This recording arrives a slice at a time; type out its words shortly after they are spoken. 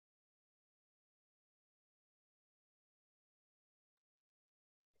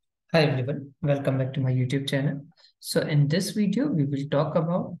Hi everyone, welcome back to my YouTube channel. So in this video, we will talk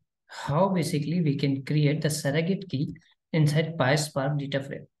about how basically we can create the surrogate key inside PySpark data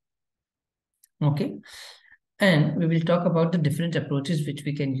frame. Okay, and we will talk about the different approaches which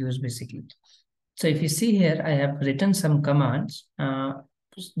we can use basically. So if you see here, I have written some commands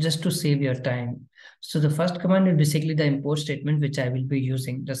just to save your time. So the first command is basically the import statement which I will be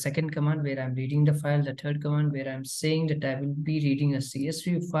using. The second command where I'm reading the file. The third command where I'm saying that I will be reading a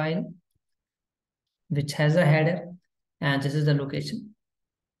CSV file which has a header, and this is the location.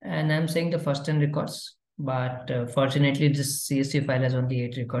 And I'm saying the first 10 records, but fortunately this CSV file has only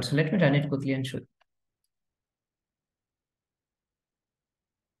 8 records. So let me run it quickly and show you.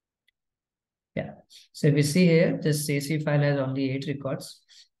 Yeah, so if you see here, this CSV file has only 8 records.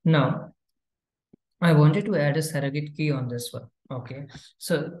 Now, I wanted to add a surrogate key on this one. Okay,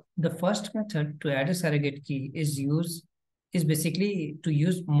 so the first method to add a surrogate key is basically to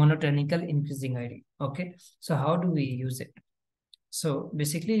use monotonical increasing ID. Okay, so how do we use it? So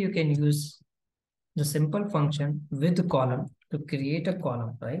basically you can use the simple function with the column to create a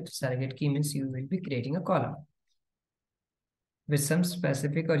column, right? Surrogate key means you will be creating a column with some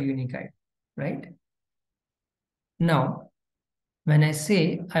specific or unique ID, right? Now, when I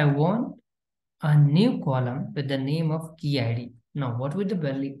say I want a new column with the name of key ID, now what will the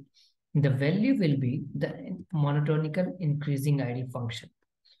value? The value will be the monotonical increasing ID function.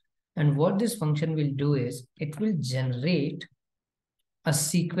 And what this function will do is it will generate a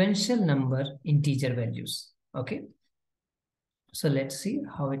sequential number integer values. Okay. So let's see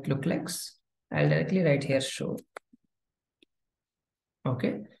how it looks like. I'll directly write here show.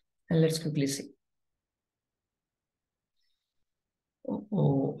 Okay. And let's quickly see.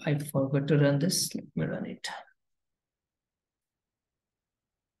 Oh, I forgot to run this. Let me run it.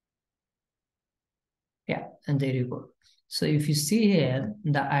 Yeah, and there you go. So if you see here,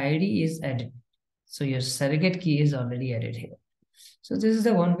 the ID is added. So your surrogate key is already added here. So this is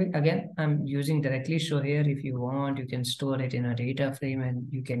the one way. Again, I'm using directly show here. If you want, you can store it in a data frame and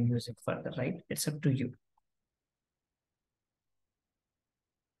you can use it further, right? It's up to you.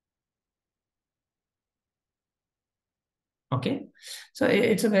 Okay, so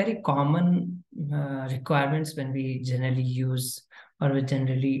it's a very common requirements when we generally use or we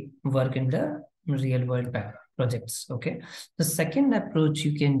generally work in the real world projects. Okay, the second approach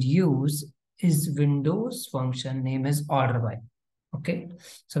you can use is Windows function name is order by. Okay,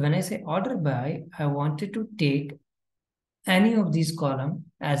 so when I say order by, I wanted to take any of these column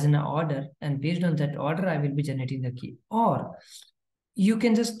as an order, and based on that order I will be generating the key. Or you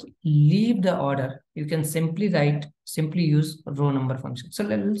can just leave the order. You can simply use row number function. So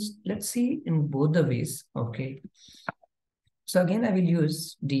let's see in both the ways. Okay, so again I will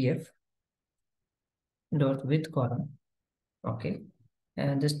use df dot with column. Okay,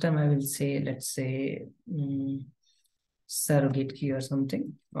 and this time I will say, let's say surrogate key or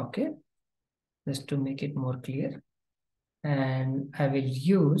something. Okay, just to make it more clear, and I will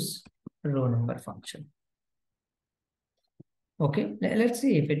use row number function. Okay, let's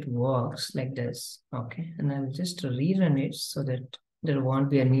see if it works like this. Okay, and I'll just rerun it so that there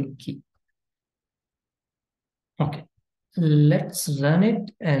won't be any key. Okay, let's run it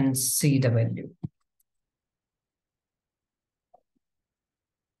and see the value.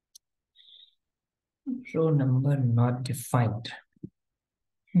 Row number not defined.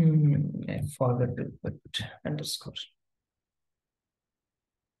 I forgot to put underscore.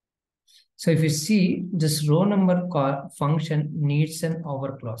 So if you see, this row number function needs an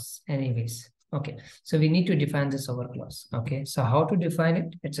over clause anyways. Okay, so we need to define this over clause. Okay, so how to define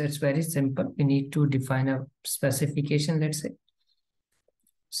it? It's very simple. We need to define a specification, let's say.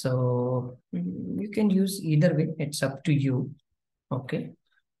 So you can use either way. It's up to you. Okay,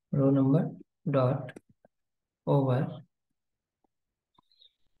 row number dot over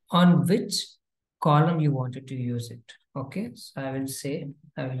on which column you wanted to use it. Okay, so I will say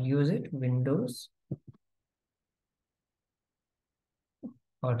I will use it Windows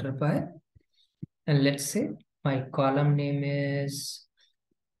order by, and let's say my column name is,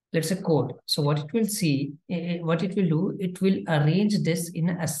 let's say code. So what it will see, what it will do, it will arrange this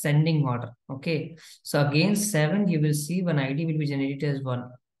in ascending order. Okay, so again 7 you will see one ID will be generated as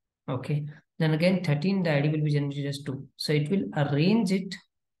 1. Okay, then again 13 the ID will be generated as 2. So it will arrange it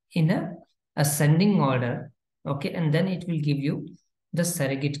in a ascending order. Okay, and then it will give you the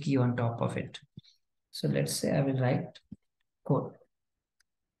surrogate key on top of it. So let's say I will write code.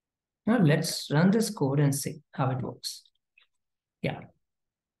 Now let's run this code and see how it works. Yeah.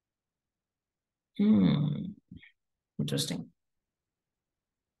 Interesting.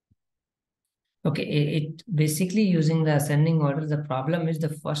 Okay, it basically using the ascending order. The problem is the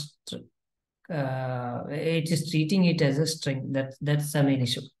first, it is treating it as a string. That's the main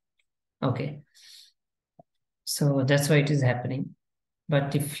issue. Okay, so that's why it is happening.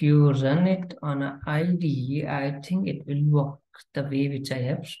 But if you run it on an ID, I think it will work the way which I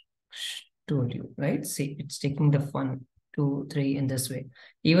have told you, right? See, it's taking the 1, 2, 3 in this way.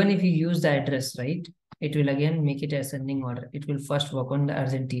 Even if you use the address, right, it will again make it ascending order. It will first work on the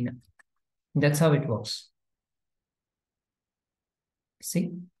Argentina. That's how it works.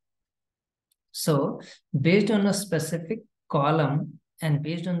 See? So based on a specific column and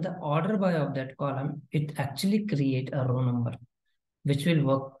based on the order by of that column, it actually create a row number, which will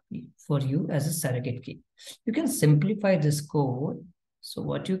work for you as a surrogate key. You can simplify this code. So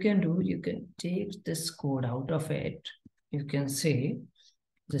what you can do, you can take this code out of it. You can say,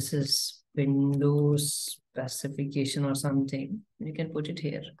 this is Windows specification or something. You can put it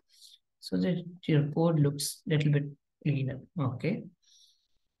here so that your code looks a little bit cleaner. Okay.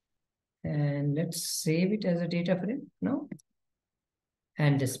 And let's save it as a data frame now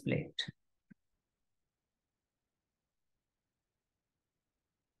and display it.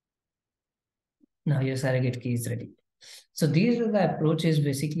 Now your surrogate key is ready. So these are the approaches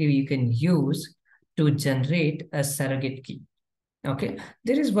basically you can use to generate a surrogate key. Okay,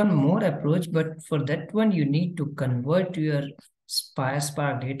 there is one more approach, but for that one, you need to convert your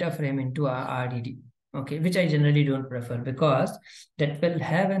Spark data frame into a RDD. Okay, which I generally don't prefer because that will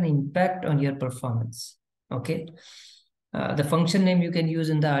have an impact on your performance. Okay, the function name you can use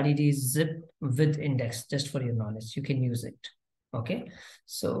in the RDD is zip with index, just for your knowledge. You can use it. Okay,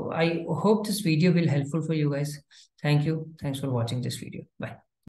 so I hope this video will helpful for you guys. Thank you. Thanks for watching this video. Bye.